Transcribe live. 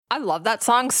I love that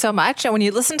song so much. And when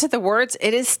you listen to the words,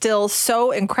 it is still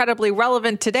so incredibly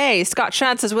relevant today. Scott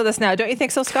Shantz is with us now. Don't you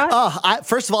think so, Scott?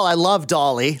 First of all, I love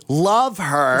Dolly. Love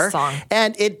her. The song.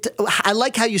 And I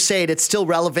like how you say it. It's still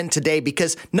relevant today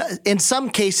because in some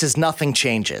cases, nothing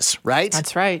changes, right?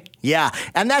 That's right. Yeah.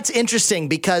 And that's interesting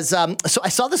because so I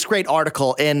saw this great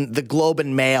article in the Globe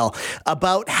and Mail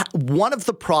about one of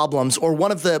the problems, or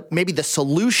maybe the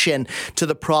solution to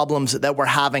the problems that we're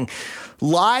having,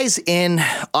 lies in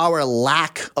our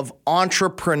lack of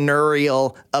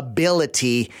entrepreneurial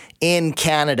ability in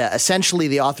Canada. Essentially,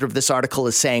 the author of this article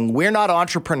is saying we're not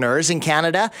entrepreneurs in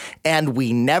Canada, and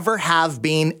we never have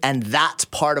been, and that's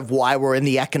part of why we're in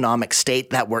the economic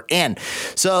state that we're in.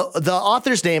 So the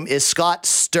author's name is Scott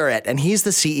Stirrett, and he's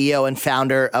the CEO and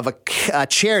founder of a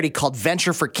charity called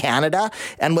Venture for Canada.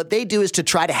 And what they do is to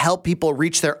try to help people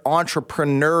reach their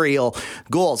entrepreneurial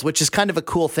goals, which is kind of a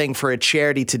cool thing for a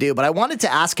charity to do. But I wanted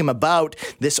to ask him about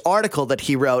this article that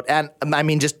he wrote, and I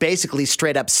mean, just basically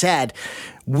straight up said,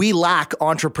 we lack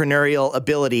entrepreneurial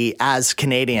ability as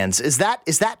Canadians. Is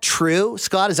that true,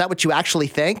 Scott? Is that what you actually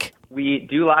think? We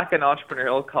do lack an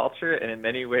entrepreneurial culture, and in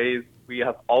many ways, we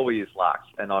have always lacked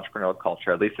an entrepreneurial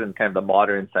culture, at least in kind of the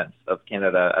modern sense of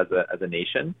Canada as a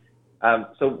nation.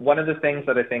 So one of the things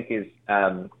that I think is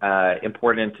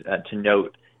important to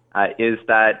note is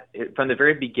that from the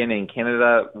very beginning,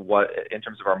 Canada, in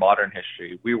terms of our modern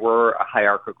history, we were a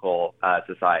hierarchical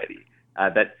society.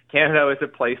 That Canada was a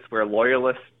place where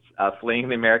loyalists fleeing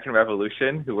the American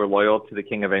Revolution, who were loyal to the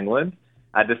King of England,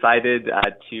 decided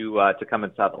to come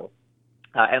and settle.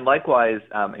 And likewise,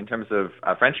 in terms of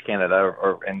French Canada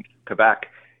or in Quebec,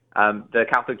 the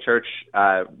Catholic Church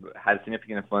had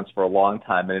significant influence for a long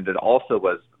time, and it also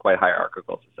was quite a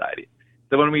hierarchical society.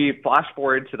 So when we flash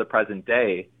forward to the present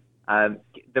day,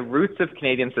 the roots of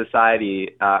Canadian society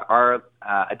are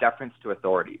a deference to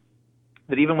authority.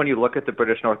 But even when you look at the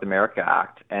British North America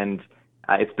Act, and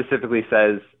it specifically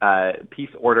says peace,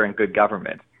 order, and good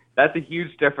government, that's a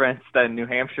huge difference than New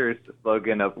Hampshire's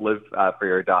slogan of live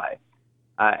free or die.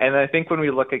 And I think when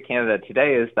we look at Canada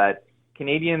today is that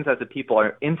Canadians as a people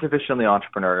are insufficiently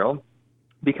entrepreneurial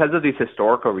because of these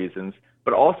historical reasons,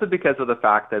 but also because of the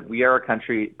fact that we are a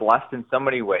country blessed in so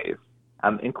many ways,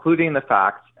 including the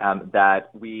fact that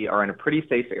we are in a pretty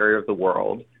safe area of the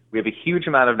world. We have a huge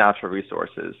amount of natural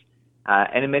resources.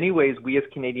 And in many ways, we as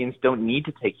Canadians don't need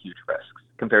to take huge risks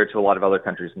compared to a lot of other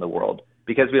countries in the world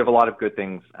because we have a lot of good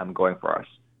things going for us.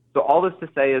 So all this to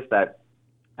say is that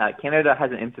Canada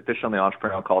has an insufficiently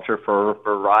entrepreneurial culture for a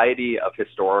variety of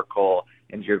historical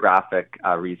and geographic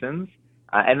reasons,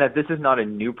 and that this is not a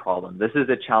new problem. This is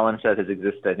a challenge that has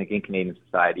existed, I think, in Canadian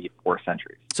society for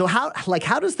centuries. So how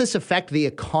does this affect the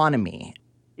economy?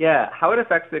 Yeah, how it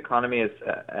affects the economy is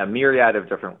a myriad of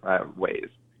different ways.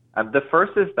 The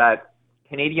first is that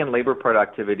Canadian labor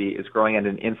productivity is growing at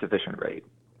an insufficient rate,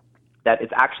 that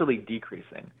it's actually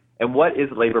decreasing. And what is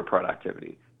labor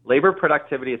productivity? Labor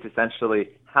productivity is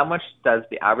essentially how much does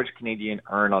the average Canadian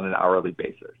earn on an hourly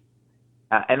basis.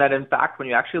 And that, in fact, when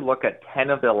you actually look at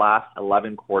 10 of the last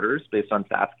 11 quarters based on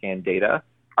StatsCan data,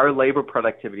 our labor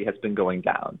productivity has been going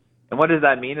down. And what does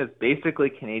that mean is basically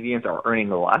Canadians are earning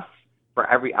less for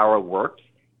every hour worked,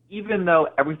 even though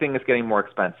everything is getting more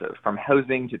expensive, from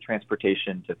housing to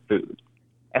transportation to food.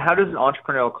 And how does an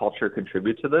entrepreneurial culture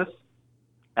contribute to this?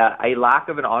 A lack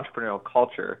of an entrepreneurial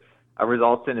culture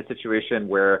results in a situation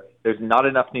where there's not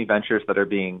enough new ventures that are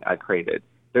being created.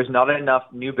 There's not enough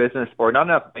new business or not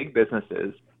enough big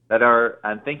businesses that are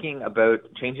thinking about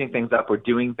changing things up or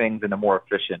doing things in a more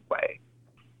efficient way.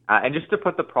 And just to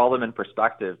put the problem in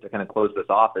perspective, to kind of close this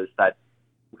off, is that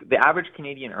the average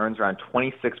Canadian earns around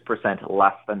 26%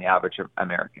 less than the average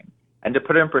American. And to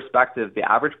put it in perspective, the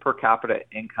average per capita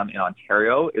income in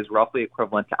Ontario is roughly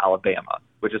equivalent to Alabama,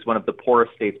 which is one of the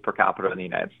poorest states per capita in the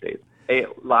United States. A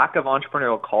lack of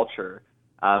entrepreneurial culture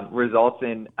results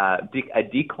in a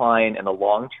decline in the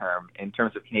long term in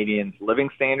terms of Canadians' living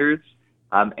standards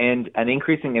and an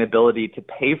increasing inability to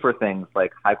pay for things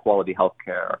like high-quality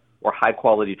healthcare or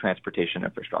high-quality transportation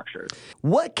infrastructure.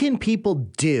 What can people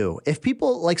do? If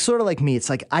people, sort of like me, it's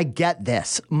like, I get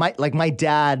this. My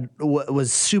dad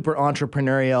was super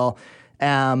entrepreneurial,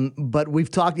 but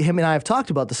him and I have talked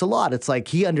about this a lot. It's like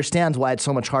he understands why it's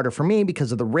so much harder for me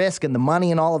because of the risk and the money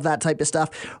and all of that type of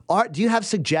stuff. Do you have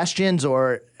suggestions?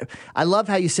 Or I love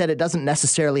how you said it doesn't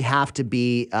necessarily have to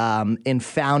be in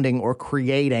founding or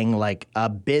creating like a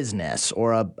business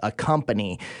or a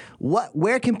company.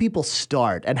 Where can people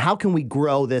start, and how can we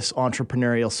grow this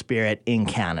entrepreneurial spirit in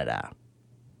Canada?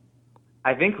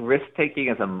 I think risk-taking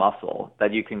is a muscle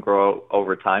that you can grow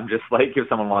over time, just like if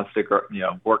someone wants to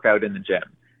work out in the gym.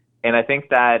 And I think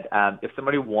that if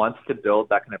somebody wants to build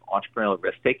that kind of entrepreneurial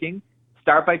risk taking,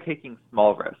 start by taking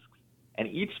small risks. And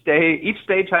each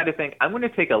day try to think, I'm going to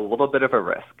take a little bit of a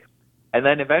risk. And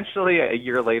then eventually, a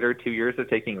year later, 2 years of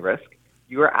taking risk,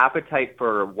 your appetite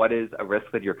for what is a risk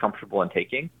that you're comfortable in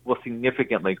taking will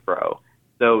significantly grow.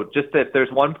 So just if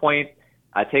there's one point,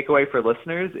 takeaway for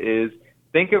listeners is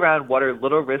think around what are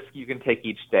little risks you can take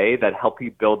each day that help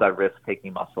you build that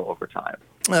risk-taking muscle over time.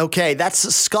 Okay,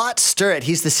 that's Scott Stirrett.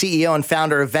 He's the CEO and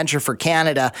founder of Venture for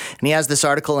Canada, and he has this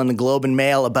article in the Globe and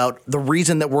Mail about the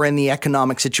reason that we're in the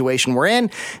economic situation we're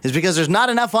in is because there's not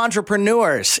enough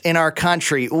entrepreneurs in our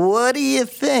country. What do you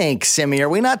think, Simi? Are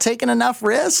we not taking enough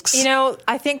risks? You know,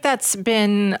 I think that's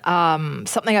been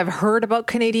something I've heard about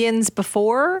Canadians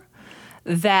before,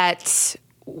 that's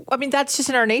just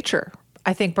in our nature.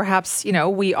 I think perhaps,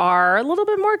 we are a little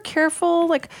bit more careful.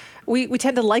 Like we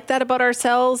tend to like that about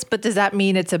ourselves, but does that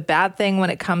mean it's a bad thing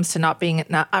when it comes to I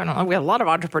don't know. We have a lot of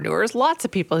entrepreneurs, lots of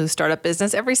people who start up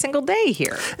business every single day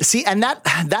here. See, and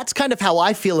that's kind of how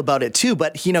I feel about it too.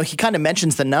 But, he kind of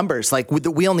mentions the numbers, like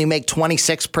we only make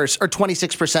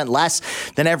 26%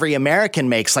 less than every American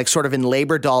makes, like sort of in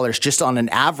labor dollars, just on an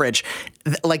average.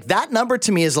 Like that number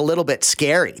to me is a little bit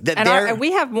scary. And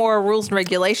we have more rules and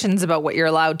regulations about what you're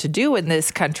allowed to do in this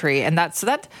country. And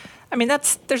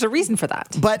there's a reason for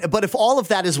that. But if all of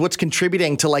that is what's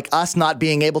contributing to like us not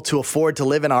being able to afford to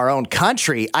live in our own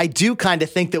country, I do kind of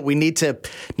think that we need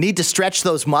to stretch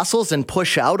those muscles and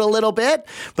push out a little bit.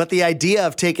 But the idea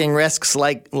of taking risks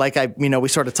like we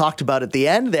sort of talked about at the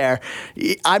end there,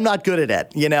 I'm not good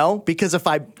at it, because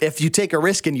if you take a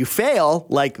risk and you fail,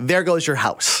 like there goes your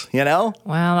house,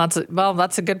 Well,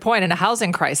 that's a good point. In a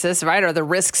housing crisis, right? Are the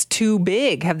risks too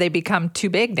big? Have they become too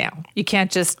big now? You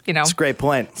can't just, That's a great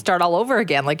point. Start all over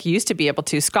again like you used to be able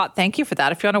to. Scott, thank you for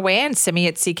that. If you want to weigh in, send me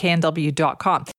at cknw.com.